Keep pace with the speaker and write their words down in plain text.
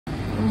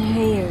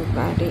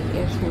everybody,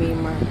 it's me,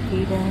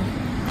 Marquita.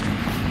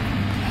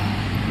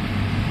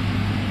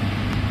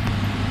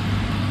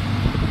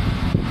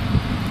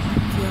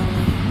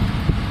 Feeling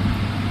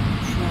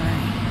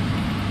drained,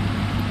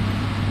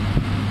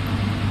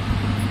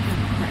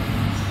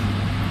 depressed.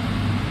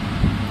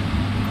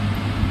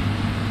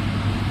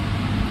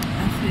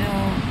 I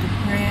feel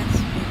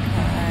depressed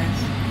because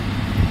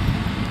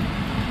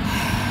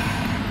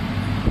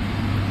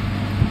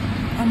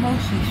I'm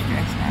mostly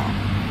stressed out.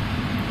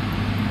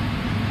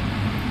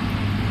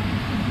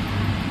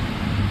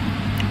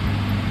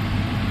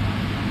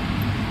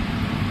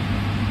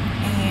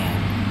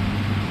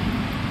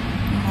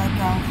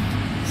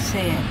 I've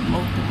said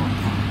multiple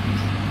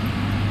times,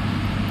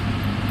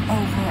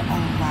 over a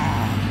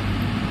lie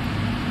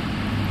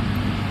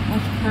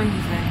was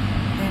proven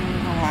it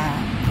was a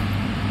lie.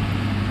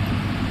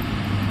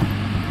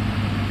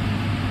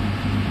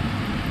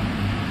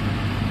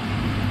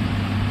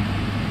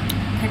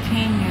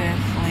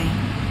 Continuously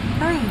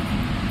proved.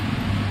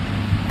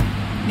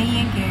 Me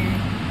and Gary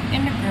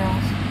and the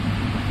girls,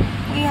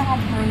 we all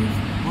proved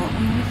what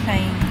we were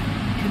saying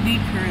to be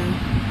true.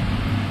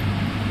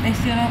 They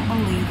still don't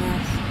believe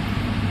us.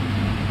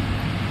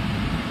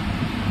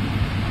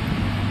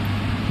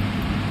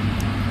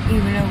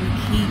 Even though we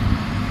keep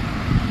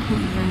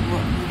proving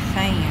what we're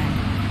saying.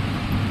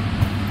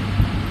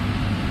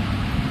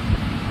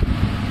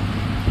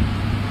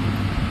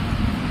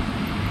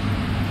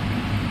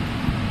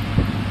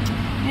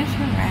 It's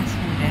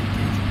harassment at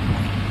this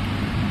point.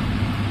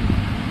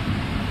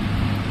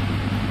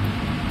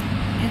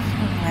 It's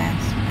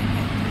harassment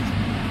at this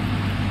point.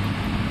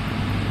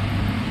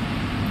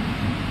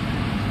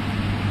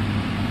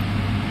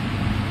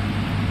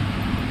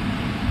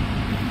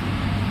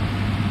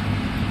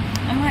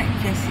 I'm like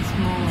Jussie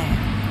Smollett.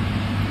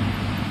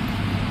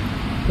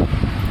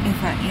 If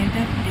I end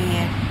up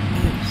dead,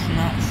 it's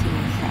not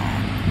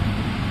suicide.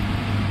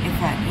 If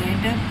I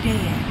end up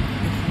dead,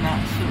 it's not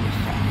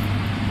suicide.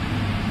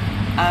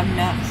 I'm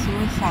not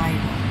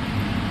suicidal.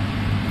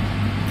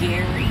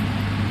 Gary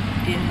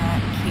did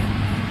not kill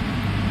me.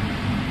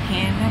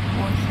 Hannah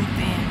or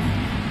Savannah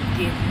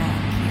did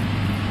not kill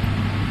me.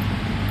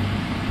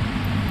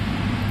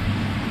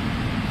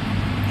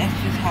 That's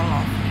just how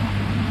I feel.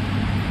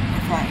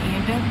 If I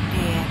end up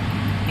dead,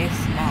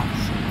 it's not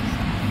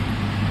suicide.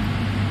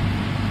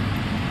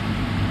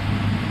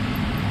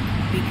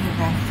 Because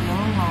I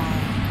feel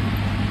like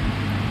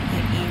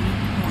at any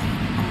point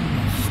I'm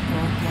going to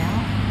stroke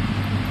out,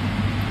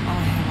 I'm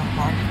going to have a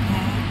heart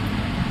attack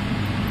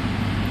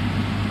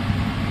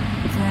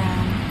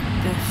from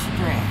the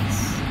stress.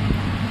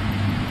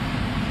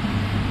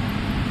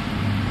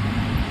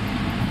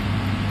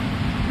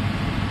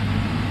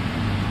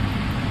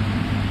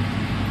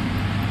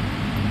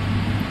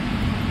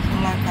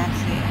 Like I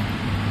said,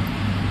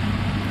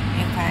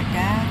 if I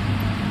die,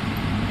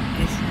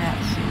 it's not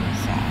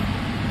suicide.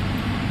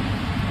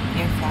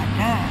 If I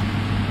die,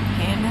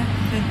 Hannah,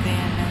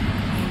 Savannah,